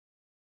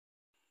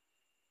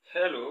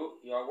Hello,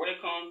 you are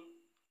welcome.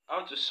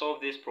 How to solve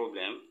this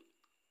problem?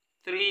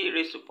 3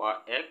 raised to power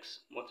x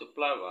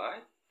multiplied by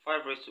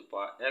 5 raised to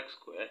power x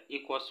squared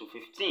equals to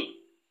 15.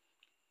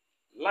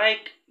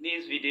 Like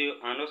this video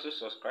and also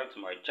subscribe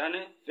to my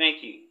channel.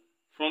 Thank you.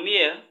 From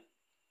here,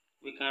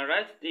 we can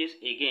write this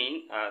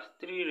again as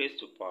 3 raised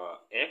to power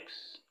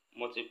x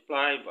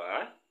multiplied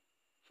by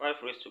 5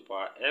 raised to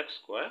power x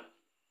squared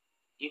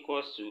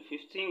equals to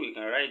 15. We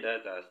can write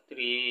that as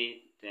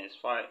 3 times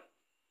 5.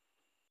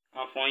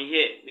 And from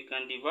here, we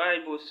can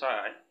divide both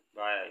sides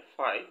by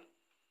 5.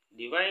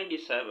 Dividing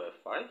this side by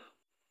 5,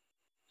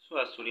 so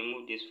as to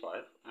remove this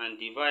 5, and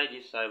divide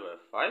this side by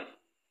 5.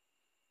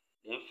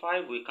 Then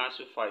 5 will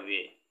cancel 5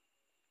 here.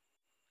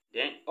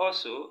 Then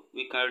also,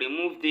 we can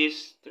remove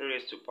this 3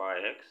 raised to power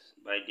x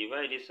by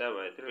dividing this side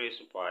by 3 raised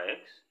to power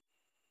x.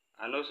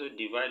 And also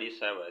divide this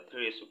side by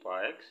 3 raised to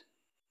power x.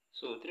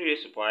 So 3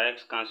 raised to power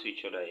x cancel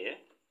each other here.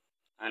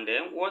 And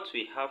then what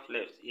we have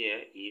left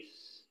here is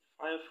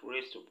 5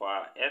 raised to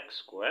power x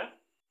squared,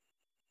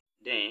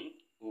 then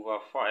over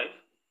 5,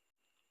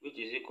 which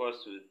is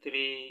equals to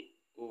 3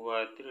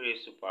 over 3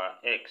 raised to power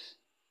x.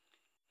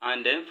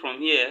 And then from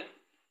here,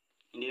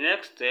 in the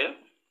next step,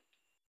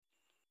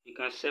 we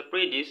can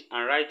separate this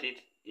and write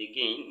it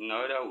again in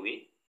another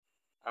way,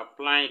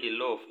 applying the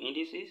law of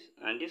indices,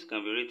 and this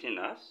can be written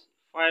as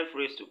 5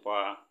 raised to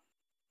power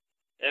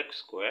x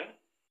squared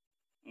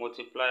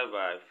multiplied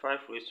by 5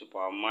 raised to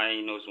power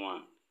minus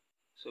 1.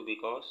 So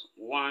because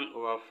 1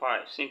 over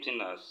 5, same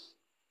thing as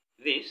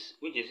this,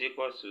 which is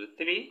equals to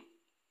 3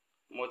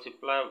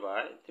 multiplied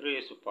by 3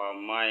 raised to power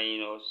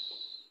minus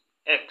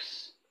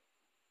x.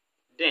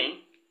 Then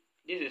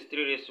this is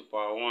 3 raised to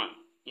power 1.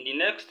 In the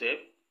next step,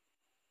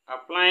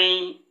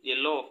 applying the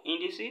law of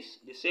indices,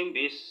 the same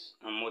base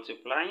and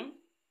multiplying,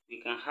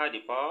 we can add the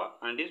power,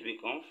 and this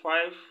becomes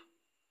 5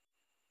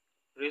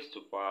 raised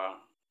to power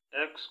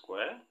x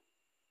squared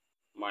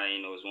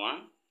minus 1,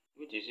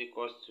 which is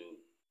equals to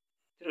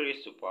 3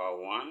 raised to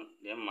power 1,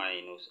 then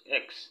minus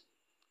x.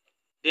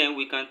 Then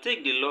we can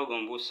take the log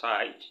on both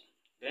sides.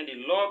 Then the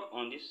log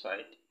on this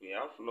side, we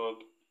have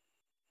log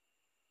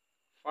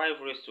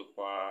 5 raised to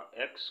power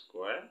x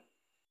squared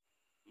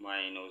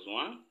minus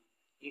 1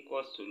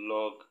 equals to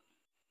log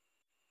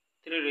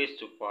 3 raised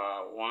to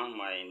power 1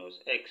 minus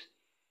x.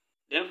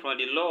 Then from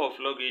the law of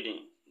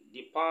logarithm,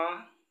 the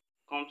power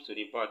comes to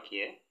the back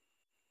here,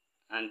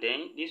 and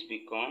then this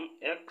becomes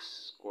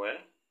x squared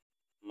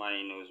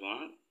minus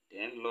 1,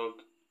 then log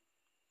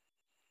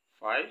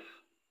 5.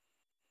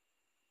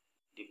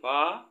 The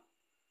power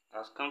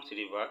has come to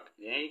the back,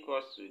 then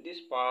equals to this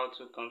power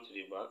to come to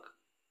the back,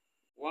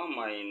 1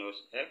 minus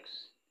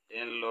x,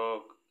 then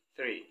log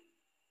 3.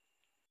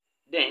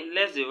 Then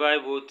let's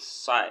divide both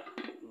sides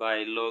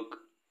by log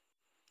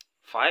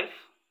 5.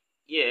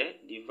 Here,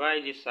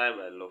 divide this side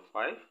by log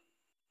 5.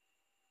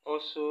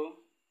 Also,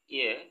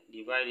 here,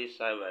 divide this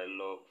side by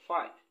log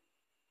 5.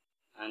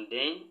 And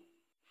then,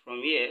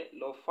 from here,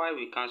 log 5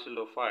 will cancel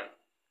log 5.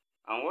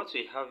 And what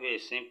we have here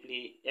is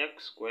simply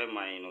x squared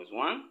minus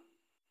 1,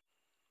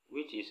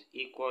 which is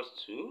equals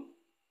to,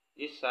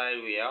 this side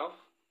we have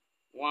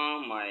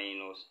 1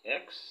 minus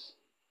x.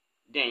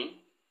 Then,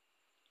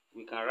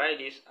 we can write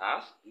this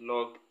as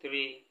log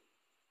 3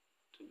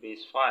 to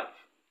base 5.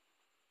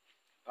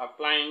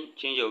 Applying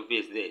change of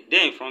base there.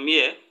 Then from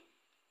here,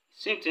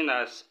 same thing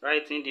as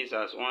writing this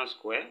as 1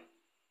 square.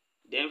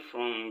 Then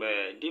from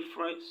the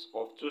difference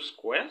of two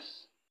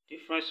squares,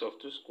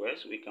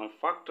 we can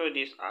factor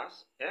this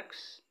as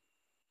x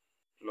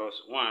plus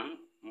 1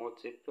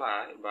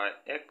 multiplied by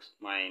x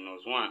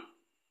minus 1.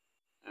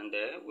 And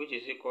which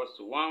is equals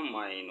to 1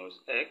 minus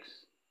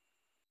x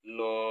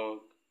log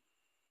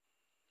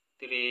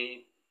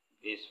 3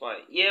 base 5.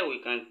 Here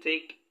we can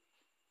take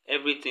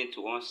everything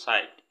to one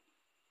side.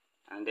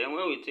 And then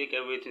when we take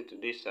everything to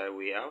this side,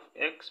 we have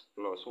x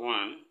plus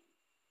 1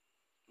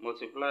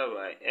 multiplied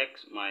by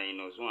x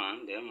minus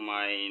 1, then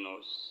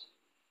minus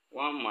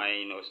 1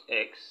 minus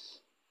x,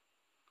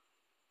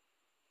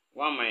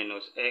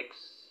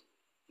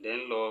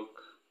 then log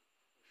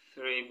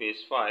 3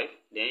 base 5,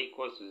 then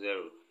equals to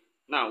 0.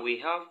 Now we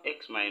have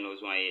x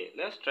minus 1 here.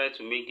 Let's try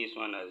to make this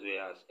one as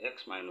well as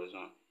x minus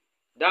 1.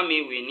 That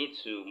means we need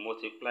to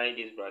multiply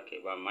this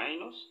bracket by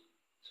minus.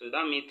 So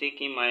that means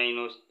taking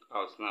minus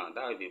out now,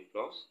 that will be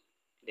plus.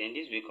 Then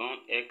this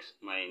becomes x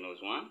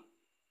minus 1.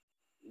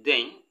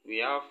 Then we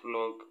have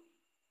log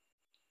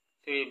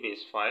 3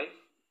 base 5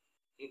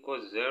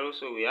 equals 0.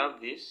 So we have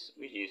this,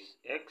 which is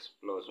x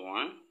plus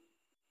 1,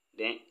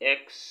 then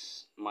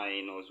x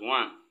minus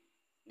 1.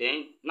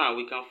 Then now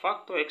we can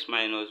factor x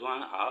minus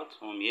 1 out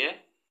from here,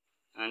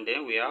 and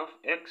then we have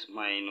x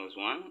minus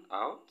 1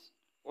 out.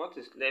 What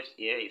is left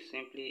here is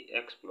simply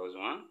x plus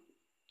 1.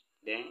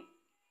 Then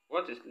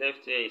what is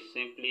left here is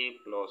simply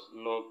plus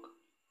log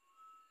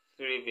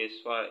 3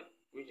 base 5,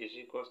 which is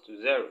equals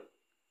to 0.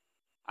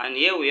 And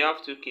here we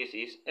have two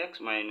cases, x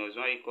minus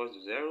 1 equals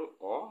to 0,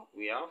 or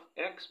we have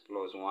x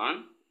plus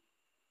 1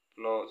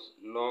 plus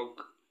log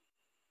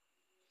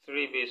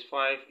 3 base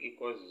 5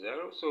 equals to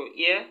 0. So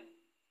here,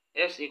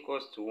 s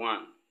equals to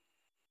 1.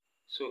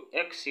 So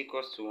x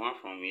equals to 1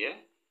 from here.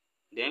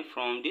 Then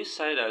from this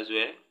side as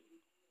well,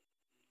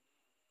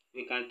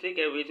 we can take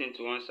everything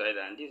to one side,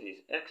 and this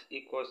is x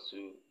equals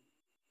to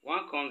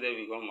 1 comes there,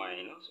 we got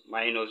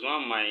minus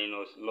 1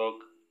 minus log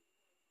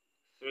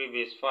 3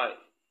 base 5.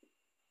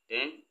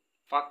 Then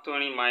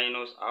factoring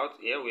minus out,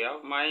 here we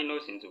have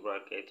minus into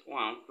bracket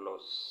 1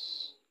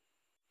 plus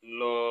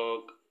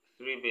log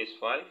 3 base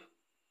 5.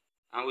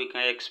 And we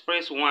can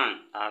express 1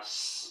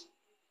 as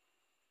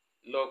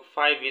log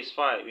 5 base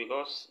 5,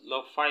 because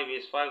log 5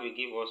 base 5 will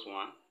give us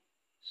 1.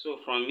 So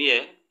from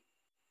here,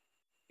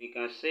 we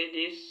can say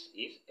this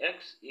is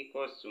x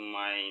equals to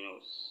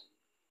minus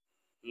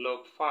log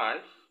 5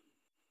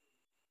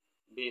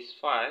 base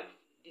 5.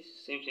 This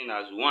is same thing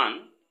as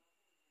 1.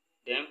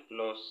 Then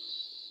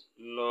plus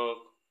log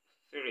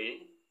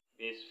 3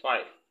 base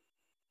 5.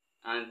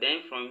 And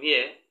then from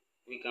here,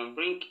 we can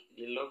bring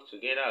the log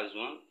together as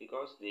 1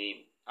 because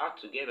they add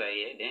together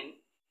here. Then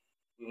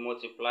we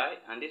multiply,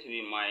 and this will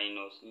be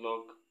minus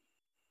log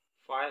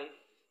 5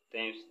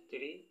 times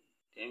 3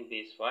 then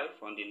base 5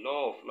 from the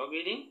law of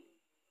logarithm.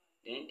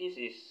 Then this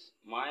is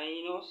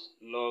minus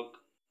log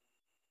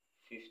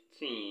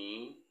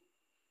 15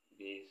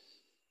 base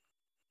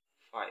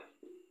 5.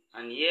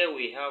 And here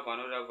we have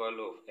another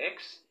value of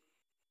x.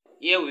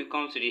 Here we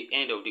come to the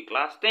end of the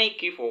class.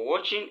 Thank you for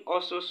watching.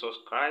 Also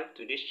subscribe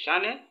to this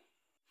channel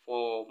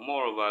for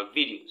more of our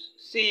videos.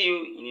 See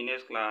you in the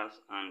next class,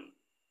 and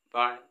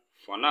bye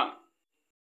for now.